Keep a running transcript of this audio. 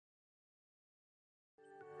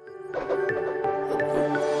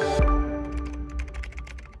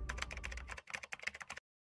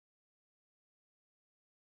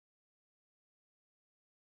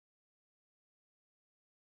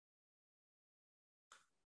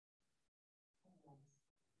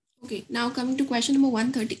Okay, now coming to question number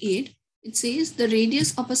 138. It says the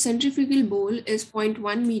radius of a centrifugal bowl is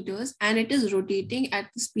 0.1 meters and it is rotating at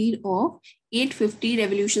the speed of 850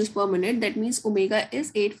 revolutions per minute. That means omega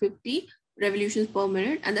is 850 revolutions per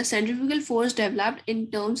minute, and the centrifugal force developed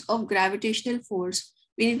in terms of gravitational force.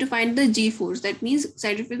 We need to find the G force. That means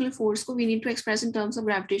centrifugal force ko we need to express in terms of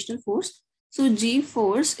gravitational force. So G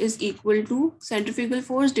force is equal to centrifugal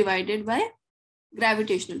force divided by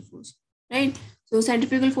gravitational force, right? So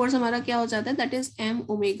centrifugal force हमारा क्या हो जाता है? That is m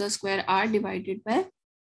omega square r divided by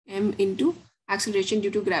m into acceleration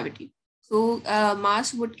due to gravity. So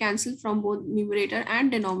mass would cancel from both numerator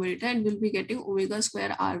and denominator, and we'll be getting omega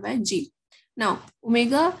square r by g. Now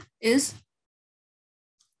omega is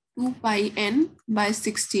 2 pi n by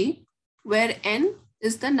 60, where n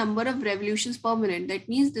is the number of revolutions per minute. That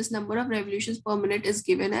means this number of revolutions per minute is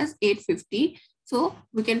given as 850. So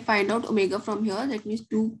we can find out omega from here. That means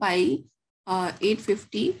 2 pi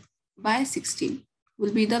 850 by 60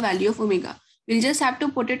 will be the value of omega. We'll just have to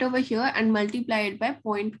put it over here and multiply it by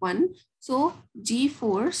 0.1. So G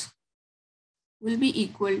force will be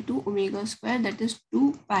equal to omega square, that is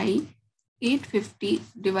 2 pi 850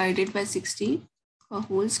 divided by 60 a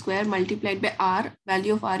whole square multiplied by r.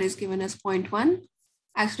 Value of r is given as 0.1.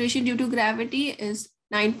 Acceleration due to gravity is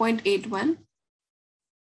 9.81.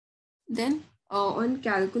 Then on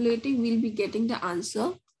calculating, we'll be getting the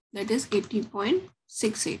answer, that is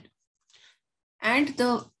 80.68. And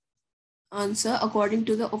the answer according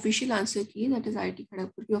to the official answer key, that is IIT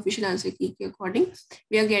Kharagpur ki official answer key ke according,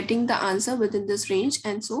 we are getting the answer within this range,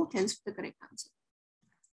 and so hence the correct answer.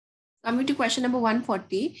 Coming to question number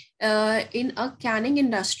 140, in a canning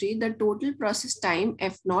industry, the total process time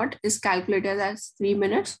F0 is calculated as 3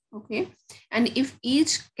 minutes. Okay. And if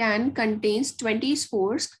each can contains 20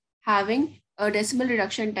 spores having a decimal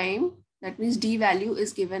reduction time, that means D value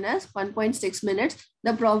is given as 1.6 minutes,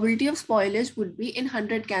 the probability of spoilage would be in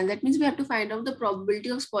 100 cans. That means we have to find out the probability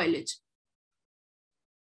of spoilage.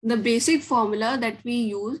 The basic formula that we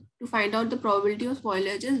use to find out the probability of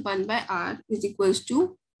spoilage is 1 by R is equals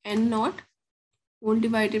to n naught whole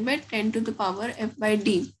divided by 10 to the power f by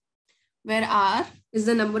d, where r is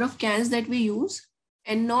the number of cans that we use,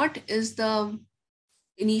 n naught is the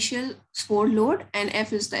initial spore load, and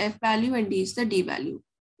f is the f value and d is the d value.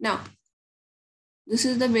 Now, this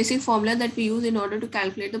is the basic formula that we use in order to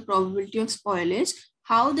calculate the probability of spoilage.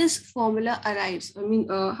 How this formula arrives,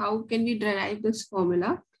 how can we derive this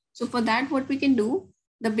formula? So for that, what we can do,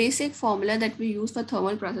 the basic formula that we use for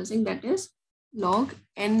thermal processing, that is log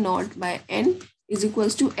n naught by n is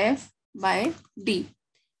equals to f by d.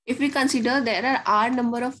 If we consider there are r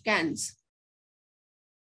number of cans,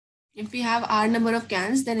 if we have r number of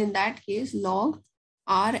cans, then in that case log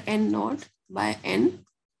r n naught by n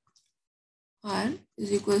r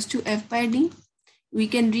is equals to f by d. We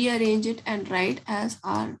can rearrange it and write as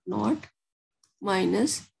r naught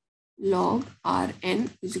minus log r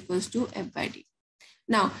n is equals to f by d.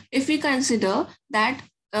 Now, if we consider that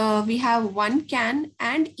we have one can,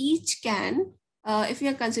 and each can, if we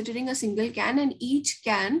are considering a single can and each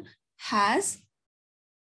can has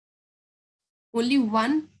only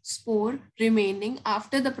one spore remaining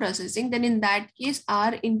after the processing, then in that case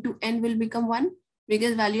r into n will become 1,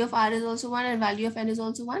 because value of r is also 1 and value of n is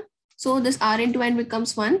also 1. So this r into n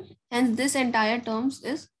becomes 1, hence this entire terms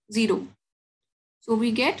is 0. So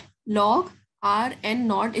we get log r n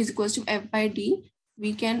naught is equals to f by d.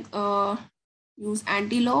 We can use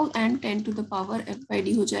anti-log and 10 to the power f by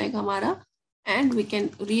d ho jayega hamara, and we can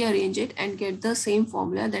rearrange it and get the same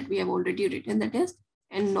formula that we have already written, that is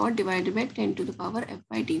n naught divided by 10 to the power f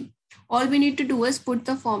by d. All we need to do is put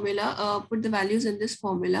the formula, put the values in this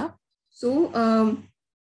formula. So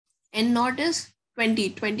n naught is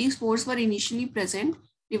 20 spores were initially present,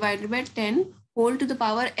 divided by 10 whole to the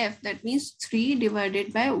power f, that means 3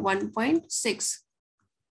 divided by 1.6.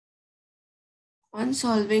 On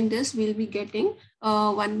solving this, we'll be getting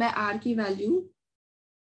 1 by r ki value.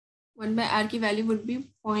 1 by r ki value would be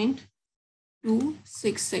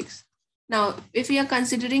 0.266. Now, if we are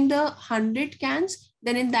considering the 100 cans,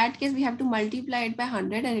 then in that case, we have to multiply it by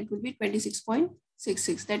 100 and it will be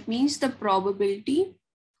 26.66. That means the probability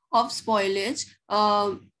of spoilage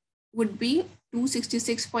would be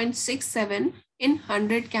 266.67 in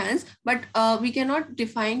 100 cans, but we cannot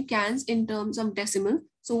define cans in terms of decimal.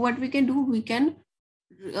 So what we can do, we can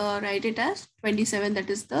write it as 27, that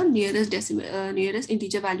is the nearest decimal, nearest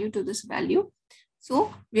integer value to this value.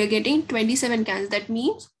 So we are getting 27 cans. That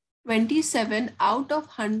means 27 out of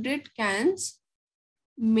 100 cans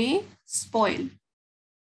may spoil.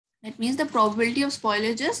 That means the probability of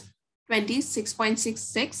spoilage is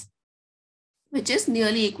 26.66, which is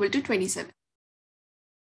nearly equal to 27.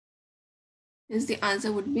 Hence the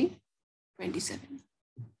answer would be 27.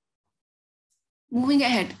 Moving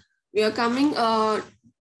ahead, we are coming to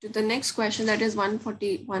the next question, that is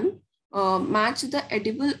 141. Match the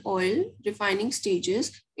edible oil refining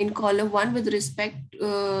stages in column 1 with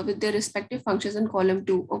their respective functions in column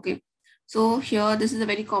 2. Okay, so here this is a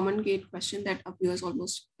very common gate question that appears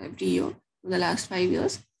almost every year for the last 5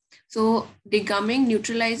 years. So degumming,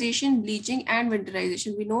 neutralization, bleaching, and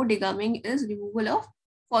winterization. We know degumming is removal of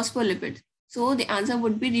phospholipids. So the answer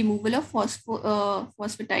would be removal of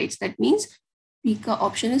phosphatides. That means Pika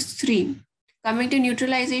option is 3. Coming to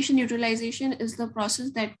neutralization, neutralization is the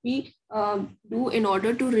process that we do in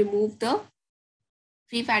order to remove the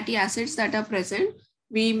free fatty acids that are present.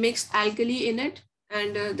 We mix alkali in it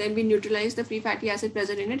and then we neutralize the free fatty acid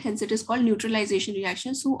present in it. Hence, it is called neutralization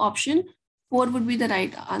reaction. So option 4 would be the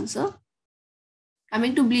right answer.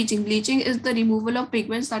 Coming to bleaching, bleaching is the removal of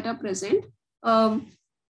pigments that are present.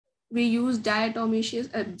 We use diatomaceous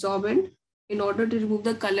absorbent in order to remove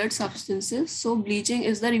the colored substances. So bleaching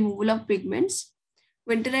is the removal of pigments.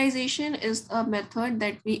 Winterization is a method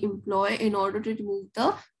that we employ in order to remove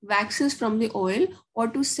the waxes from the oil or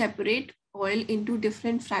to separate oil into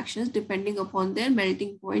different fractions depending upon their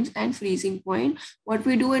melting points and freezing point. What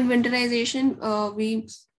we do in winterization, we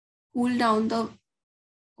cool down the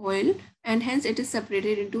oil and hence it is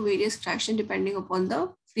separated into various fractions depending upon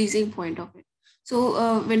the freezing point of it. So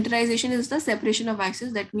winterization is the separation of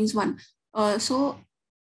waxes. That means 1. So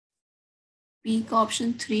P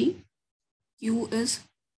option 3, Q is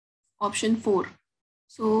option 4.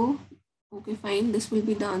 So, okay, fine. This will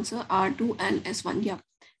be the answer. R2 and S1. Yeah,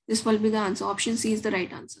 this will be the answer. Option C is the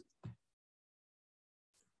right answer.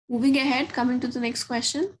 Moving ahead, coming to the next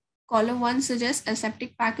question. Column 1 suggests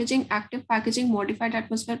aseptic packaging, active packaging, modified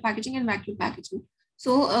atmosphere packaging, and vacuum packaging.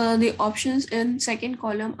 So the options in second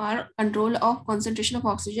column are control of concentration of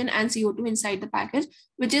oxygen and CO2 inside the package,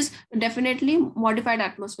 which is definitely modified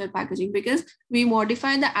atmosphere packaging, because we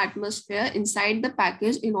modify the atmosphere inside the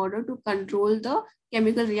package in order to control the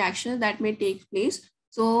chemical reactions that may take place.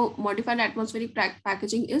 So modified atmospheric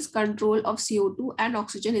packaging is control of CO2 and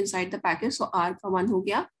oxygen inside the package. So R का 1 हो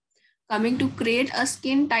गया. Coming to create a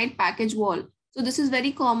skin tight package wall. So this is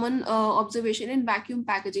very common observation in vacuum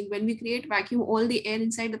packaging. When we create vacuum, all the air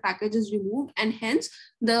inside the package is removed and hence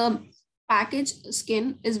the package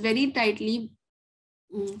skin is very tightly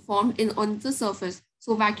formed on the surface.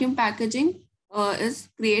 So vacuum packaging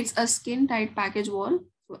creates a skin tight package wall.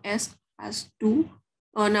 So S has 2.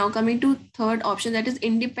 Now coming to third option, that is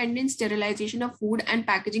independent sterilization of food and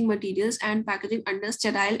packaging materials and packaging under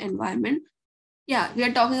sterile environment. Yeah, we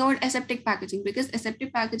are talking about aseptic packaging, because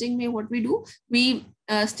aseptic packaging may what we do, we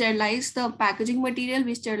sterilize the packaging material,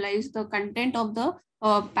 we sterilize the content of the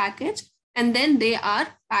package, and then they are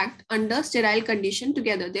packed under sterile condition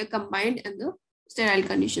together. They are combined in the sterile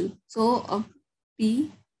condition. So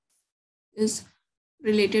P is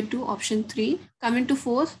related to option 3. Coming to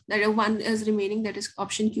fourth, that 1 is remaining, that is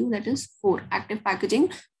option Q, that is 4, active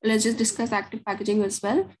packaging. Let's just discuss active packaging as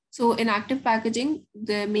well. So in active packaging,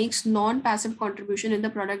 there makes non-passive contribution in the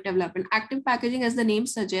product development. Active packaging, as the name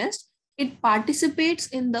suggests, it participates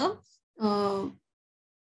in the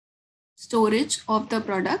storage of the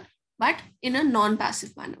product, but in a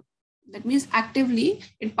non-passive manner. That means actively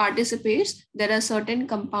it participates. There are certain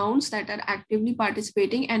compounds that are actively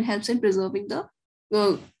participating and helps in preserving the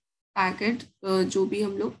packet जो भी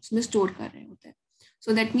हम लोग उसमें store कर रहे होते हैं.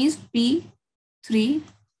 So that means P3,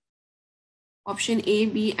 option A,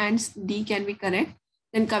 B and D can be correct.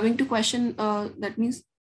 Then coming to question, that means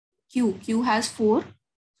Q has 4.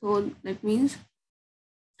 So that means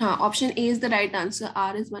option A is the right answer.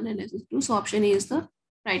 R is 1 and S is 2. So option A is the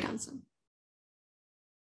right answer.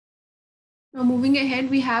 Now moving ahead,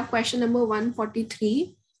 we have question number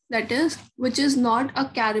 143. That is, which is not a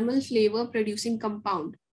caramel flavor producing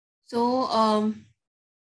compound. So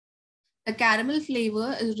the caramel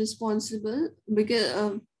flavor is responsible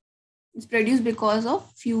because it's produced because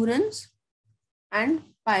of furans and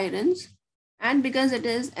pyrans, and because it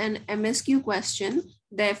is an MSQ question,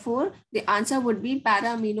 therefore the answer would be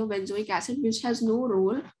para-aminobenzoic acid, which has no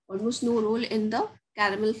role, almost no role in the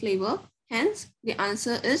caramel flavor. Hence the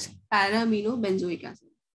answer is para-aminobenzoic acid.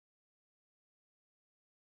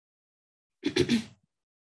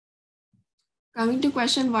 Coming to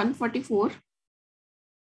question 144.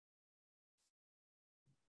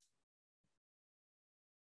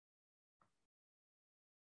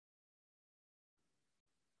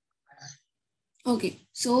 Okay,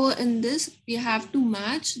 so in this, we have to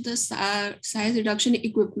match the size reduction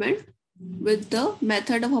equipment with the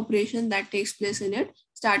method of operation that takes place in it.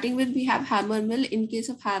 Starting with, we have hammer mill. In case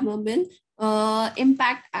of hammer mill,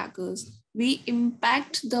 impact occurs. we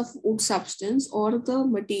impact the food substance or the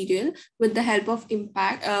material with the help of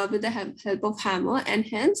help of hammer, and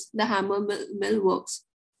hence the hammer mill works.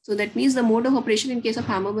 So that means the mode of operation in case of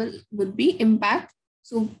hammer mill would be impact.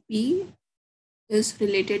 So B is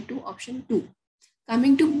related to option 2.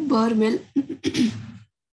 Coming to burr mill.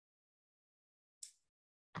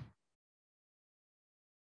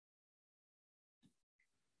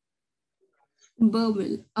 Burr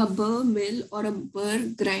mill. A burr mill or a burr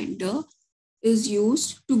grinder is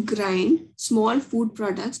used to grind small food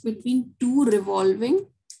products between two revolving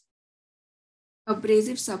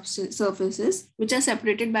abrasive surfaces which are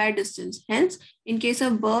separated by a distance. Hence, in case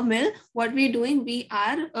of burr mill, what we are doing, we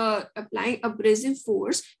are applying abrasive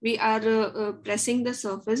force. We are pressing the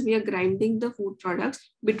surface. We are grinding the food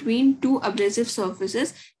products between two abrasive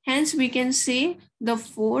surfaces. Hence, we can say the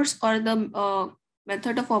force or the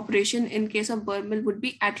method of operation in case of burr mill would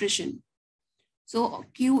be attrition. So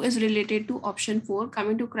Q is related to option 4.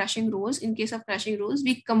 Coming to crushing rolls, in case of crushing rolls,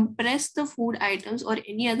 we compress the food items or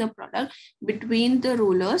any other product between the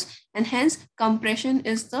rollers, and hence compression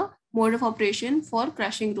is the mode of operation for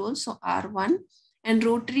crushing rolls. So R1. And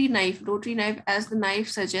rotary knife, as the knife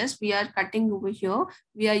suggests, we are cutting over here.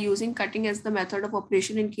 We are using cutting as the method of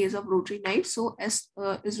operation in case of rotary knife. So S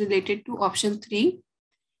is related to option 3.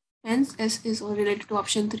 Hence, S is related to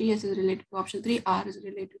option 3, S is related to option 3, R is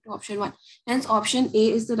related to option 1. Hence, option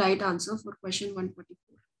A is the right answer for question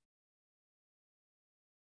 144.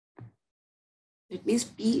 That means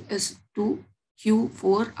P is 2, Q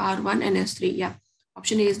 4, R1 and S3. Yeah,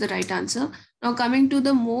 option A is the right answer. Now coming to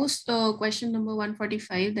the most question number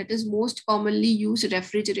 145, that is most commonly used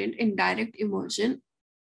refrigerant in direct immersion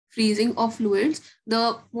freezing of fluids.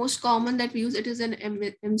 The most common that we use, it is an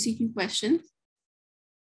MCQ question.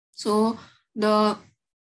 So the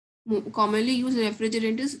commonly used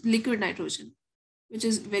refrigerant is liquid nitrogen, which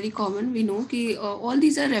is very common. We know that all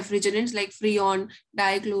these are refrigerants like freon,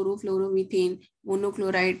 dichlorofluoromethane,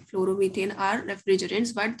 monochloride, fluoromethane are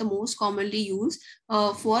refrigerants, but the most commonly used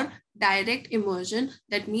for direct immersion,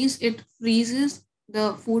 that means it freezes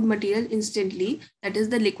the food material instantly, that is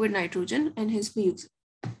the liquid nitrogen, and hence we use it.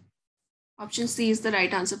 Option C is the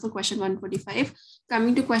right answer for question 145.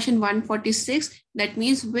 Coming to question 146, that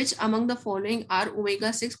means which among the following are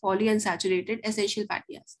omega-6 polyunsaturated essential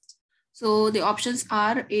fatty acids? So the options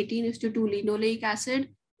are 18:2 linoleic acid,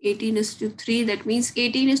 18:3, that means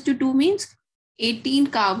 18:2 means 18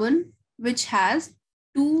 carbon which has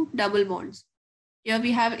 2 double bonds. Here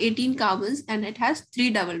we have 18 carbons and it has 3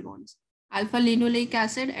 double bonds. Alpha linoleic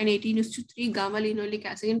acid and 18:3, gamma linoleic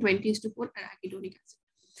acid and 20:4 arachidonic acid.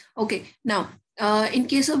 Okay, now in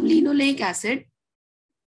case of linoleic acid,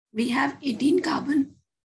 we have 18 carbon.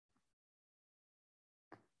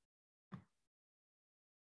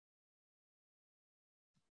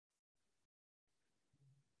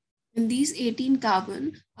 And these 18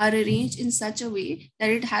 carbon are arranged in such a way that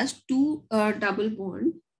it has 2 double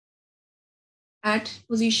bond at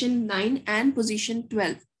position 9 and position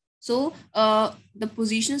 12. So the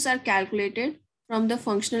positions are calculated from the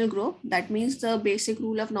functional group. That means the basic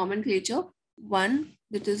rule of nomenclature: 1,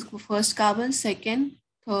 that is first carbon, second,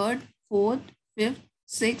 third, fourth, fifth,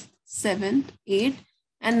 sixth, seventh, eighth,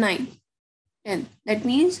 and ninth, 10. That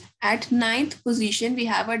means at 9th position, we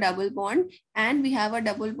have a double bond, and we have a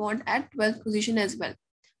double bond at 12th position as well.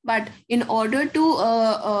 But in order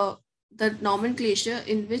to the nomenclature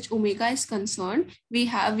in which omega is concerned, we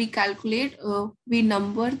calculate, we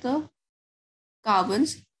number the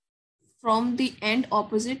carbons from the end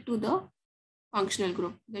opposite to the functional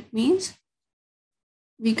group. That means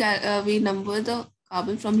we number the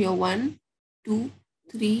carbon from here 1, 2,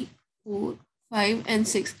 3, 4, 5, and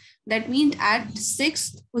 6. That means at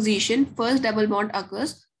 6th position, first double bond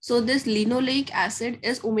occurs. So this linoleic acid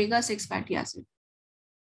is omega-6 fatty acid.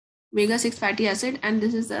 Omega-6 fatty acid, and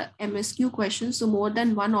this is the MSQ question. So more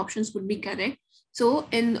than one options could be correct. So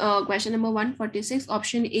in question number 146,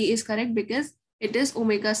 option A is correct because it is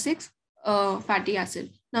omega-6 fatty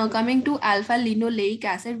acid. Now coming to alpha linoleic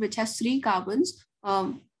acid, which has 3 carbons,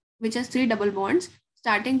 which has 3 double bonds,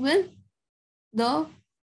 starting with the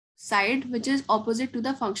side which is opposite to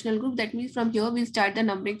the functional group. That means from here we'll start the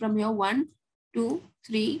numbering from here: 1, 2,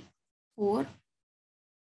 3, 4,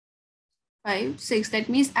 5, 6. That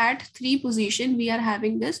means at 3 position we are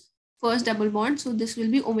having this first double bond. So this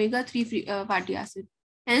will be omega-3 fatty acid.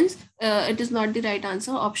 Hence, it is not the right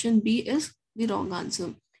answer. Option B is the wrong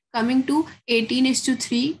answer. Coming to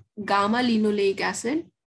 18:3 gamma linoleic acid,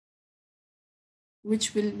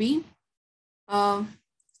 which will be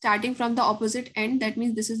starting from the opposite end. That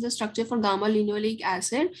means this is the structure for gamma linoleic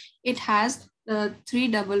acid. It has 3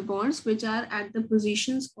 double bonds which are at the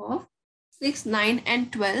positions of 6, 9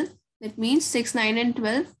 and 12. That means 6, 9 and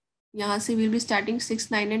 12. यहाँ से we'll be starting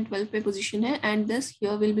 6, 9 and 12 पे position है, and this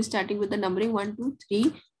here will be starting with the numbering 1, 2,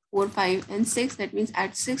 3, 4, 5 and 6. That means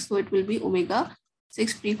at 6, so it will be omega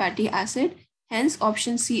 6 free fatty acid. Hence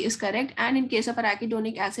option C is correct. And in case of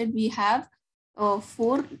arachidonic acid, we have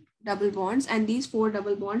 4 double bonds, and these 4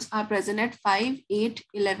 double bonds are present at 5, 8,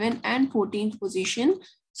 11 and 14th position.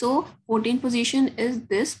 So 14th position is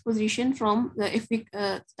this position from if we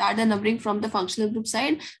start the numbering from the functional group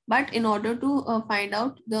side, but in order to find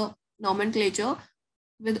out the nomenclature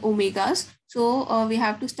with omegas, so we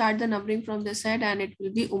have to start the numbering from this side, and it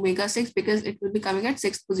will be omega 6 because it will be coming at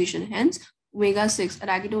 6th position. Hence omega 6.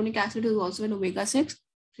 Arachidonic acid is also an omega 6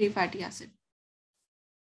 free fatty acid.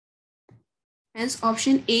 Hence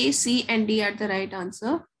option A, C and D are the right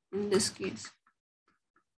answer in this case.